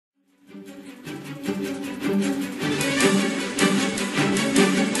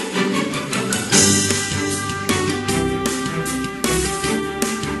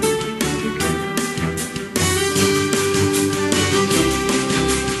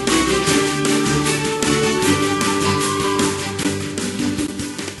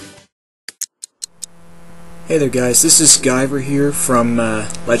Hey there guys, this is Guyver here from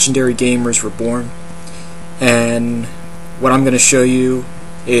Legendary Gamers Reborn, and what I'm going to show you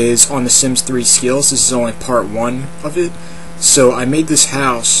is on the Sims 3 skills. This is only part 1 of it. So I made this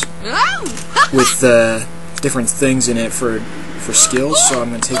house with different things in it for skills, so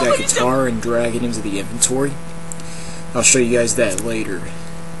I'm going to take that guitar and drag it into the inventory. I'll show you guys that later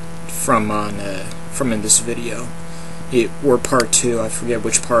from in this video. Or part 2, I forget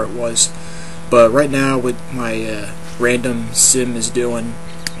which part it was. But right now, what my random sim is doing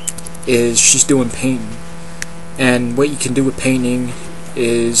is she's doing painting. And what you can do with painting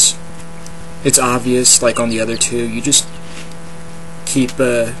is, it's obvious, like on the other two. You just keep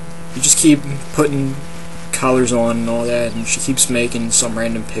putting colors on and all that, and she keeps making some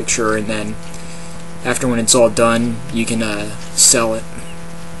random picture, and then after when it's all done, you can sell it.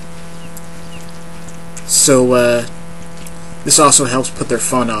 So this also helps put their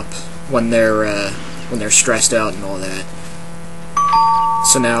fun up when they're stressed out and all that.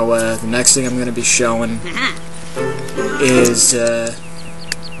 So now the next thing I'm going to be showing is about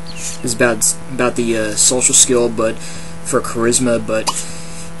the social skill, but for charisma. But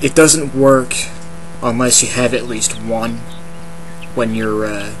it doesn't work unless you have at least one. When you're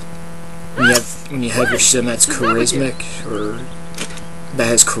when you have your sim that's charismatic, or that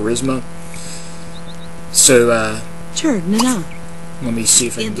has charisma. So let me see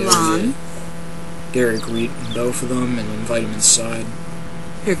if I can get her to greet both of them and invite them inside.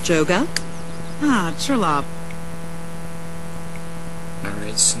 Joga? Trilla.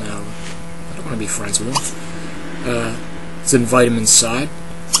 Alright, so now I don't want to be friends with them. Let's invite them inside.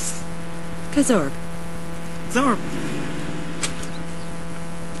 Kazorb. Zorb.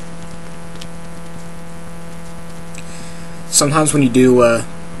 Sometimes when you do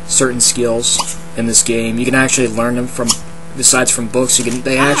certain skills in this game, you can actually learn them from, besides from books.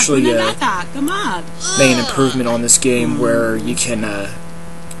 They actually made an improvement on this game where you can,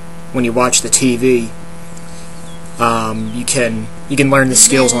 when you watch the TV, you can learn the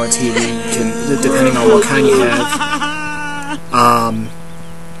skills on the TV. You can, depending on what kind you have.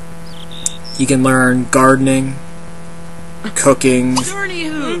 You can learn gardening, cooking.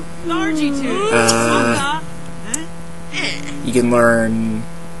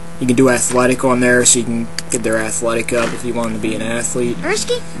 You can do athletic on there, so you can get their athletic up if you want them to be an athlete.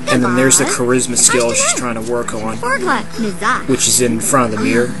 And then there's the charisma skill she's trying to work on, which is in front of the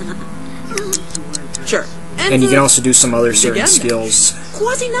mirror. Sure. And you can also do some other certain skills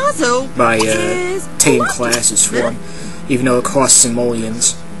by taking classes for them, even though it costs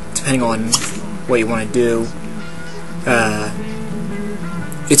simoleons, depending on what you want to do.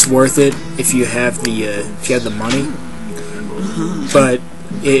 It's worth it if you have the money, but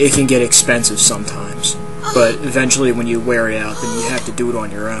it can get expensive sometimes. But eventually, when you wear it out, then you have to do it on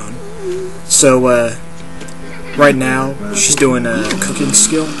your own. So right now, she's doing a cooking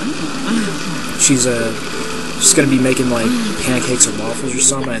skill. She's going to be making like pancakes or waffles or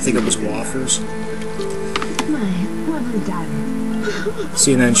something. I think it was waffles.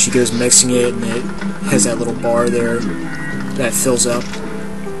 See, and then she goes mixing it, and it has that little bar there that fills up.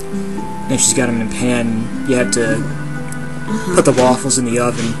 And she's got them in a pan. You have to put the waffles in the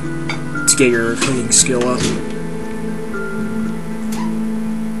oven to get your cooking skill up.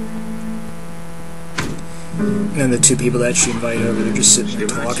 And then the two people that she invited over, they're just sitting there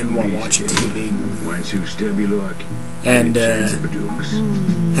talking while watching TV. And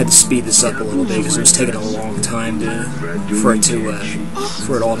had to speed this up a little bit because it was taking a long time for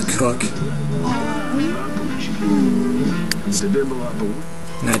it all to cook.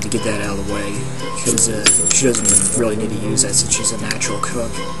 And I had to get that out of the way because she doesn't really need to use that since she's a natural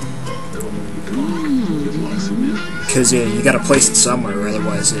cook. Because you got to place it somewhere,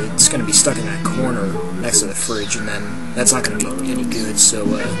 otherwise it's going to be stuck in that corner next to the fridge, and then that's not going to be any good. So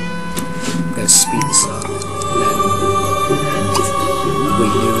I'm going to speed this up. And then what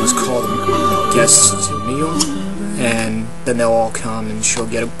you do is call the guests to a meal, and then they'll all come, and she'll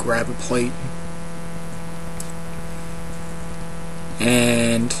grab a plate.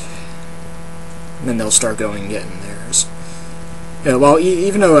 And then they'll start going and getting theirs. Well,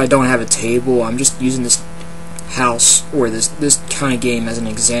 even though I don't have a table, I'm just using this house or this kind of game as an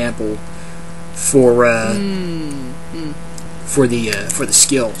example for the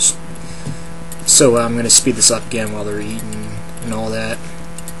skills. So I'm going to speed this up again while they're eating and all that.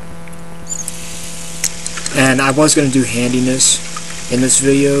 And I was going to do handiness in this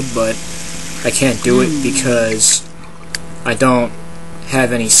video, but I can't do it because I don't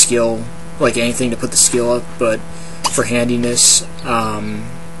have any skill, like anything to put the skill up. But for handiness,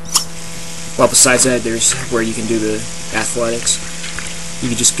 well, besides that, there's where you can do the athletics. you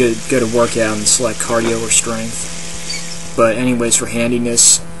can just go to workout and select cardio or strength. But anyways, for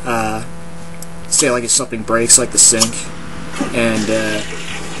handiness, say like if something breaks, like the sink, and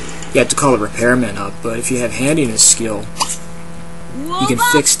you have to call the repairman up. But if you have handiness skill, you can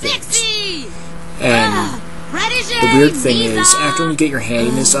fix things. And the weird thing is, after you get your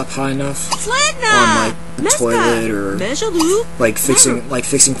handiness up high enough on like the toilet, or like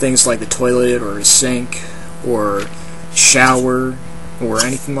fixing things like the toilet or a sink or shower or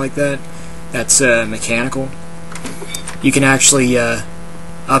anything like that, that's mechanical, you can actually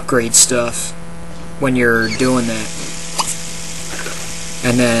upgrade stuff when you're doing that.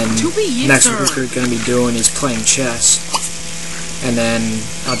 And then next what we're going to be doing is playing chess. And then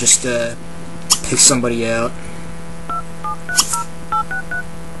I'll just pick somebody out.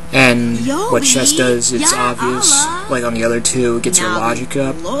 And what chess does, it's obvious. Like on the other two, it gets your logic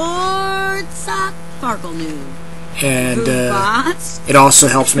up. And it also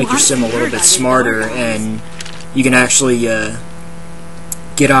helps make your sim a little bit smarter, and you can actually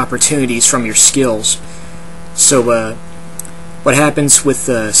get opportunities from your skills. So what happens with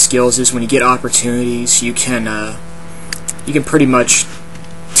skills is when you get opportunities, you can pretty much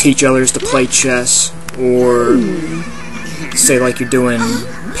teach others to play chess, or say like you're doing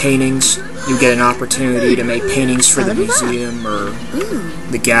paintings, you get an opportunity to make paintings for the museum or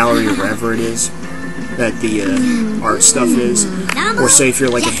the gallery or wherever it is that the art stuff is. Or say if you're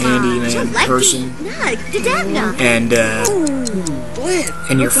like a handyman person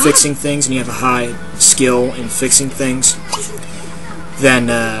and you're fixing things and you have a high skill in fixing things, then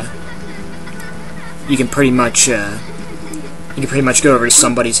you can pretty much go over to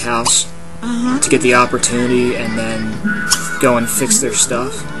somebody's house to get the opportunity and then go and fix their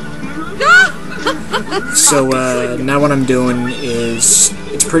stuff. So now what I'm doing is,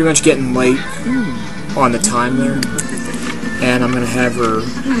 it's pretty much getting late on the time there, and I'm gonna have her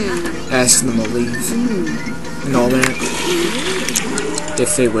ask them to leave and all that,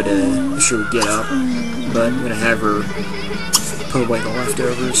 if they would if she would get up. But I'm gonna have her put away the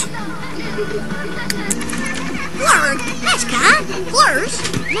leftovers.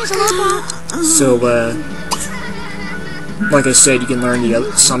 So like I said, you can learn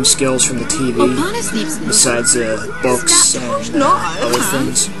some skills from the TV besides books and other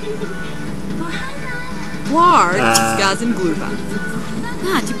things. One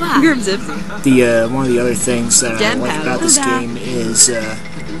of the other things that I like about this game is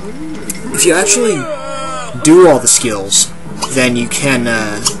if you actually do all the skills, then you can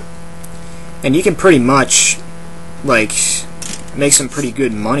pretty much like make some pretty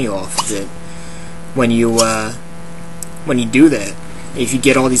good money off of it when you do that. If you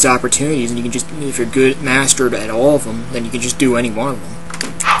get all these opportunities, and you can just, if you're good mastered at all of them, then you can just do any one of them.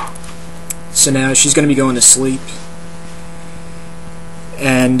 So now she's going to be going to sleep.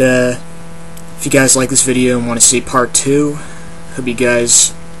 And if you guys like this video and want to see part 2, hope you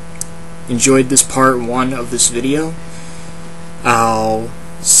guys enjoyed this part 1 of this video. I'll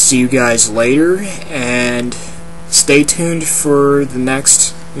see you guys later, and stay tuned for the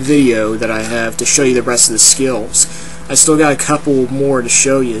next video that I have to show you the rest of the skills. I still got a couple more to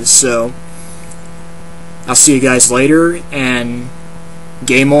show you, so I'll see you guys later, and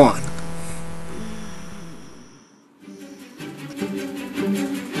game on.